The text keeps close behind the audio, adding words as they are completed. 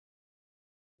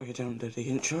We don't do the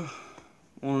intro.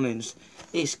 Warnings.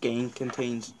 This game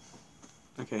contains...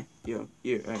 Okay, you.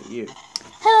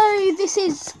 Hello, this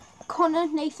is Connor,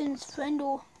 Nathan's friend,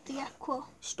 or the Aqua.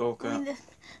 Stalker.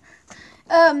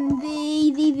 I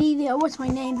mean what's my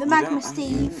name? The Magma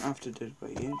Steve. You don't have to do the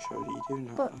intro, you do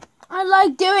know. But I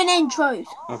like doing intros.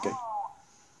 Okay.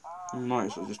 You might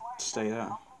as well just stay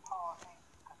there.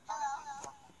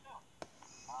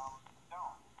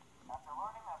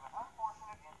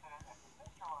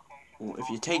 Well, if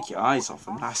you take your eyes off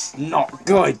him, that's not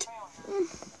good.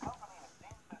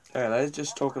 Okay, let's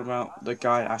just talk about the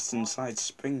guy that's inside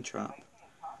Springtrap.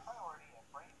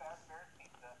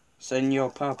 Senor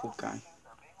Purple Guy.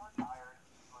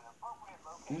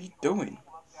 What are you doing?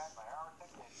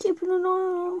 Keeping an eye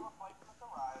on.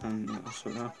 And that's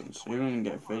what happens. You're going to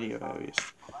get video areas.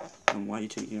 And why are you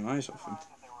taking your eyes off him?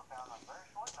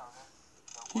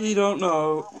 You don't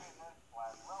know.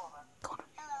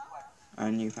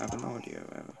 And you have an audio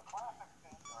error.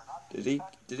 Did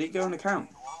he go in account?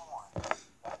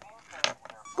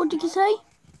 What did you say?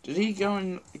 Did he go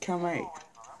in cam 8?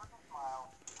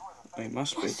 He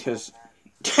must be, because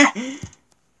I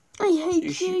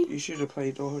hate you. You should have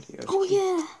played audio. Oh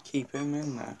yeah. Keep him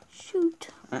in there. Shoot.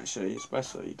 Actually, it's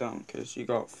better you don't, because you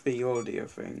got 3 audio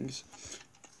things.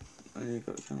 And you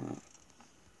got the camera.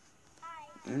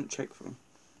 I didn't check for him.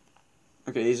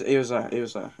 Okay, he was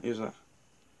there.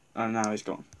 And now he's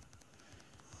gone.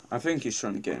 I think he's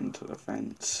trying to get into the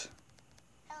fence.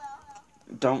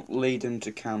 Don't lead him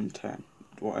to cam 10,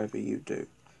 whatever you do.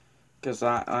 Because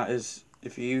that is,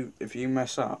 if you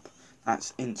mess up,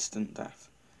 that's instant death.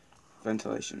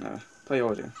 Ventilation there. Play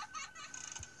audio.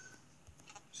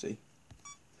 See?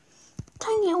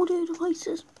 Tiny audio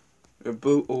devices. A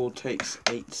boot all takes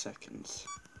 8 seconds.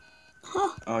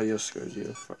 Huh. Oh, you're screwed.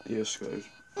 You're screwed.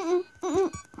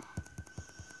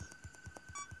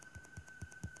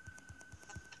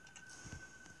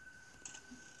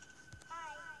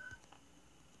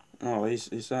 Oh, he's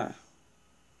there.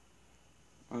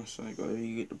 Oh, sorry, God,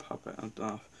 you get the puppet and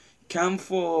off. Cam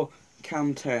 4,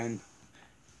 Cam 10,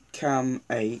 Cam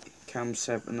 8, Cam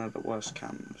 7 are the worst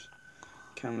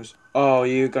cams. Oh,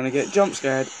 you're gonna get jump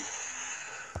scared.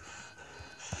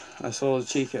 I saw the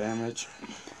Chica image.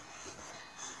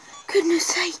 Goodness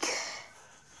sake.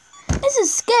 This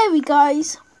is scary,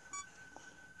 guys.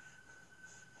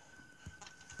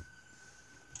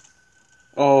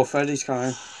 Oh, Freddy's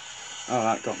coming. Oh,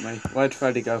 that got me. Where'd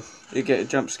Freddy go? You get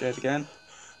jump scared again?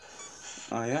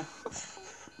 Oh, yeah?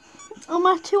 I'm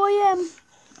at 2 AM.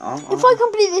 If I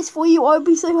complete this for you, I'll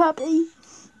be so happy.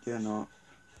 You're not.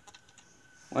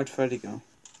 Where'd Freddy go?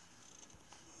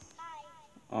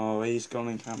 Oh, he's gone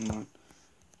in cam 9.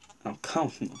 Oh,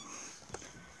 come on.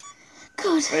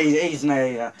 Good. He's near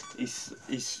you.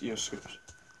 You're screwed.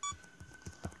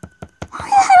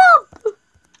 Help!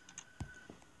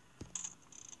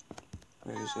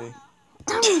 Where is he?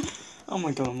 Damn it. Oh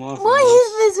my God, I'm laughing. Why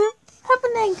is this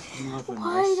happening?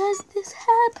 Why does this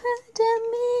happen to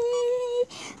me?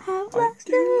 I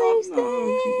do not know.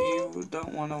 You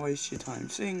don't want to waste your time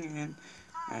singing,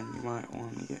 and you might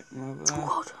want to get him over there. Oh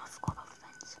God, I forgot about the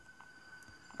fence.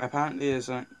 Apparently,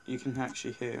 you can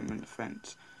actually hear him in the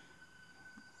fence.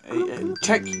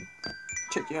 Check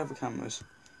the other cameras.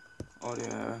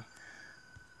 Audio.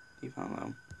 You found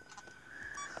them.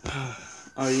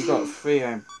 Oh, you got 3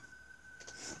 AM.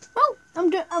 Oh,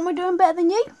 am I doing better than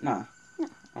you? Nah. No.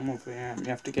 I'm on 3 AM. You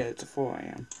have to get it to 4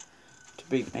 AM to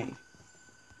beat me.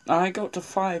 I got to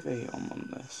 5 AM on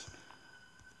this.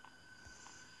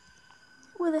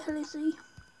 Where the hell is he?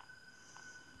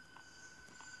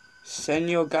 Send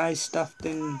your guy stuffed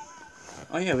in.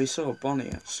 Oh yeah, we saw Bonnie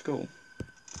at school.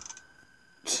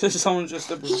 Someone just.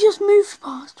 He just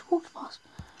walked past.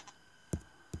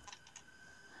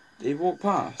 Did he walk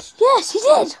past? Yes, he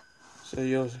did. So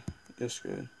you're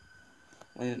screwed.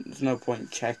 Well, there's no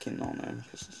point checking on him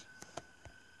because it's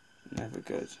never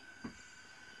good.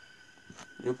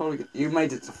 You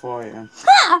made it to 4 AM.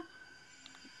 Ha!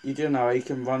 You do know he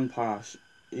can run past.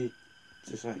 He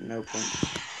just like no point.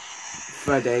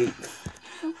 Freddy,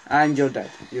 and you're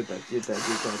dead. You're dead.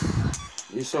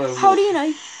 You saw him. How do you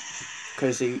know?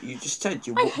 Because you just said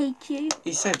you. I hate you.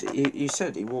 He said you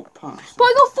said he walked past. But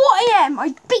I got 4 AM.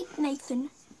 I beat Nathan.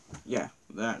 Yeah,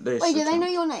 that. Wait, do they know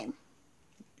your name?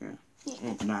 Yeah. Yeah.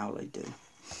 Well, now they do,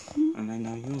 and they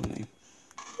know your name.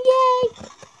 Yay!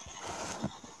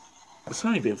 It's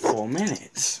only been 4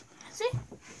 minutes. Is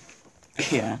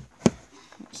it? Yeah.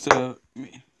 So.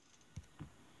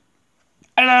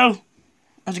 Hello.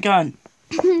 How's it going?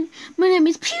 My name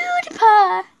is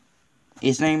PewDiePie.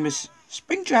 His name is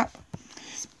Springtrap.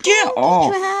 Get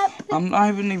off! Springtrap. I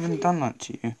haven't even done that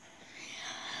to you.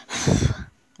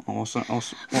 Oh, what's that?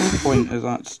 What point is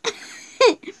that?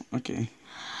 Okay.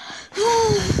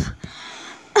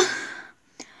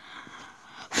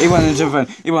 He went into the vent.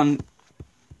 He went.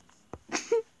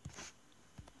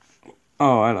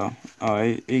 Oh, hello. Oh,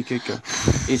 he could go.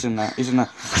 He's in there. He's in there.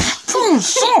 Oh,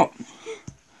 stop!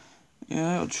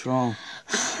 Yeah, little troll.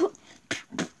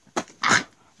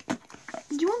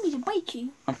 Do you want me to bite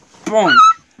you? Bonk.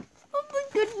 Oh my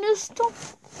goodness, stop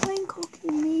playing cocky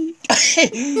me.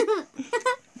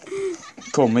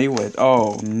 Call me weird.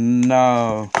 Oh,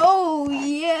 no. Oh,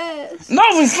 yes. No,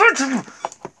 he's literally...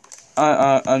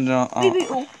 no. Maybe,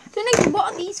 oh. So, Nathan,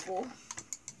 what are these for?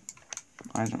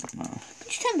 I don't know.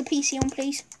 Could you turn the PC on,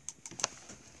 please?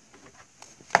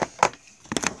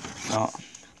 No.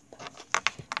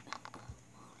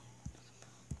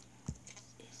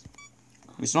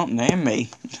 He's not near me.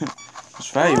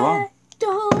 It's very wrong. I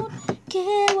don't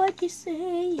care what you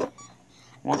say.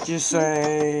 What you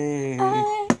say?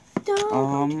 I don't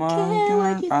Oh my care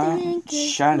what you God. think.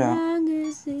 Shut as up. long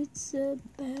as it's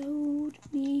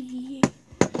about me.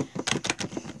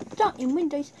 Start in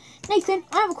Windows. Nathan,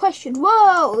 I have a question.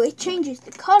 Whoa, it changes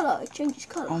the colour. It changes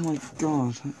colour. Oh my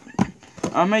God.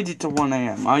 I made it to 1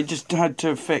 AM. I just had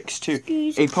to fix 2.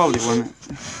 Excuse He probably won't.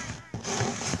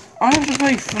 I have to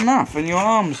play Fnaf and your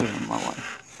arms are in my way.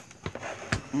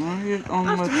 I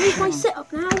have to move my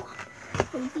setup now.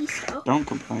 Don't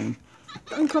complain.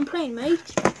 Don't complain,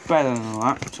 mate. Better than a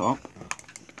laptop.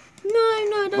 No,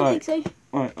 I don't think so.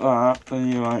 Like that,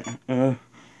 then you're like,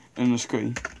 in the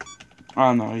screen.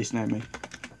 Oh no, he's near me.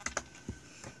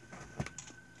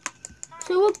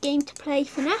 So what game to play,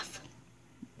 Fnaf?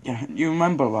 Yeah, you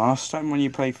remember last time when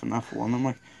you played Fnaf 1, I'm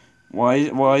like, why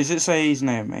does it say he's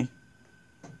near me?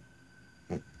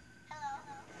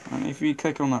 And if you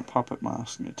click on that puppet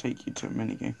mask, it'll take you to a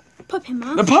minigame. Puppet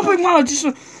mask? The puppet mask just...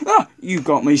 you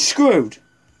got me screwed.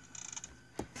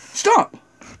 Stop!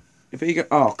 If you go...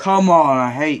 Oh, come on, I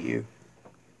hate you.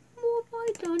 What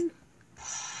have I done?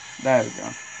 There we go.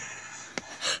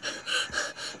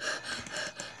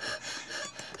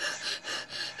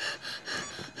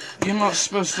 You're not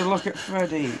supposed to look at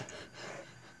Freddy.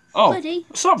 Oh, Freddy?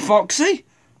 stop, Foxy!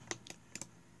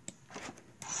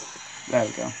 There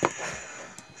we go.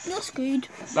 You're screwed.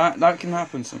 That can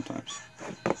happen sometimes.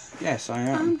 Yes, I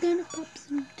am. I'm gonna pop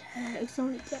some tags.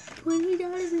 Only got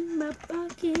 $20 in my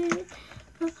pocket.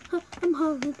 I'm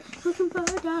home looking for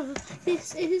 $1.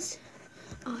 This is...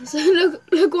 Oh, so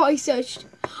look what I searched.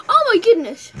 Oh my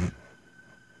goodness.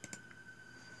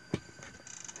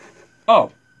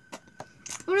 Oh.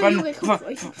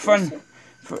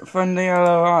 Friendly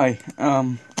LOI.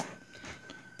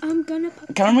 I'm gonna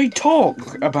pop Can we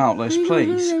talk about this,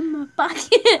 please? in my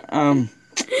pocket.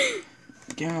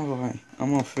 Get out of the way.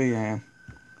 I'm on 3 AM.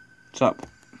 What's up?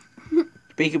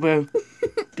 Peekaboo.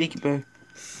 Peekaboo.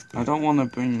 I don't want to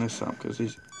bring this up because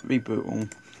he's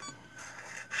rebooting.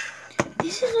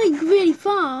 This is like really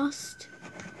fast.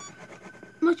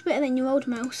 Much better than your old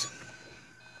mouse.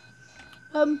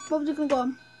 What was it gonna go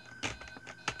on?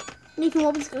 Nathan,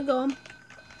 what was it gonna go on?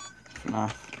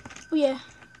 Fnaf. Oh yeah.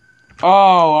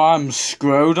 Oh, I'm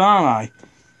screwed, aren't I?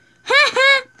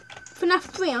 Fnaf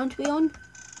 3, aren't we on?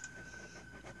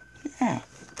 Yeah.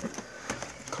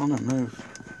 Can't move.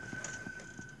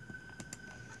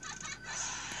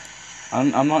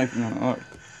 I'm not even gonna look.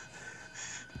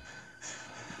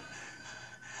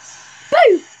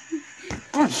 Boo!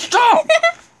 Oh, stop!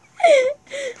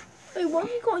 Wait, what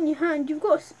have you got on your hand? You've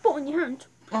got a spot on your hand.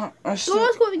 I Go ask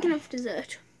what we can have for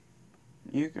dessert.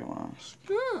 You go ask.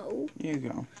 No. You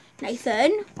go.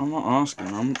 Nathan. I'm not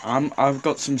asking. I've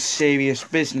got some serious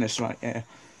business right here.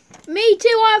 Me too.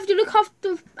 I have to look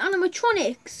after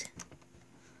animatronics.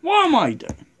 What am I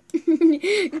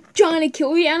doing? Trying to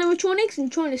kill the animatronics and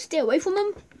trying to stay away from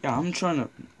them. Yeah, I'm trying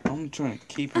to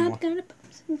keep them. I'm gonna pop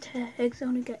some tags.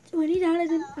 Only got $20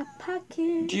 in my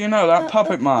pocket. Do you know that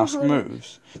puppet mask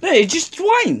moves? Hey, just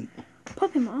wait.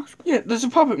 Puppet mask? Yeah, there's a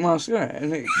puppet mask there,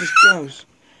 and it just goes.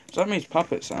 So that means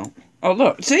puppets out. Oh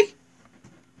look, see?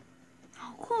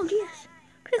 Oh god, yes.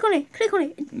 Click on it. Click on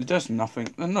it. It does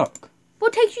nothing. And look,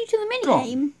 What takes you to the mini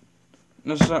game?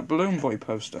 there's that Balloon Boy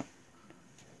poster.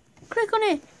 Click on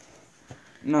it.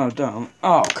 No, don't.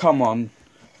 Oh, come on.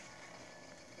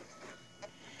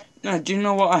 No, do you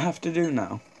know what I have to do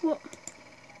now? What?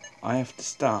 I have to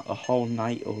start a whole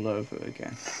night all over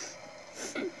again.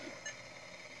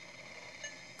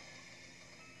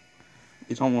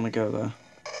 You don't want to go there.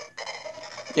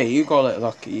 Yeah, you got it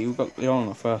lucky. You're on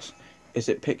the first. Is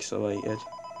it pixelated?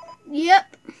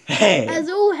 Yep. Hey! As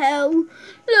all hell.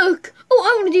 Look. Oh,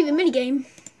 I want to do the mini game.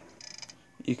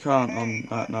 You can't on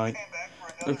that night.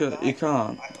 Look at you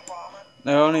can't.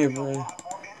 They're only available.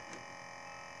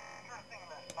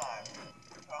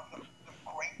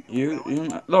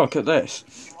 You look at this.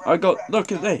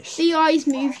 Look at this. The eyes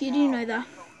move, you do know that.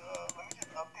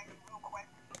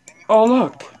 Oh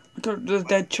look, I got the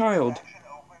dead child.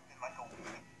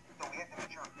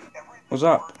 What's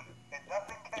up?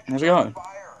 How's it going?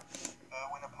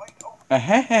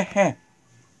 Hehehe.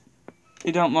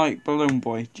 You don't like Balloon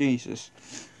Boy, Jesus.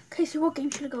 Okay, so what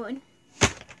game should I go in?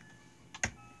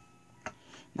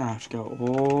 Now I have to go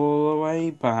all the way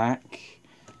back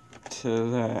to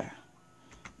there.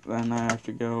 Then I have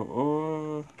to go,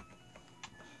 oh...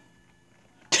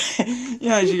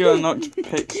 yeah, you got knocked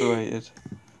pixelated.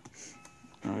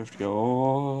 I have to go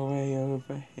all the way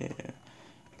over here.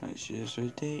 That's just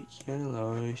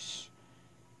ridiculous.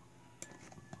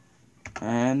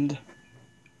 And...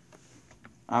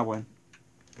 I win.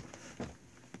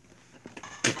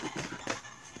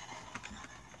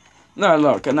 No,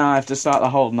 look, now I have to start the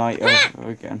whole night over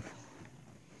again.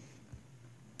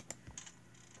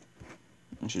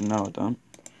 Actually, no, I don't.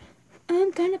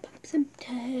 I'm gonna pop some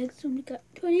tags. Only got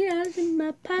 $20 in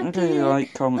my pocket. Okay,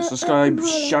 like, comment, subscribe,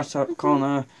 shut up,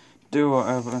 Connor, do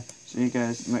whatever. See you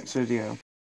guys next video.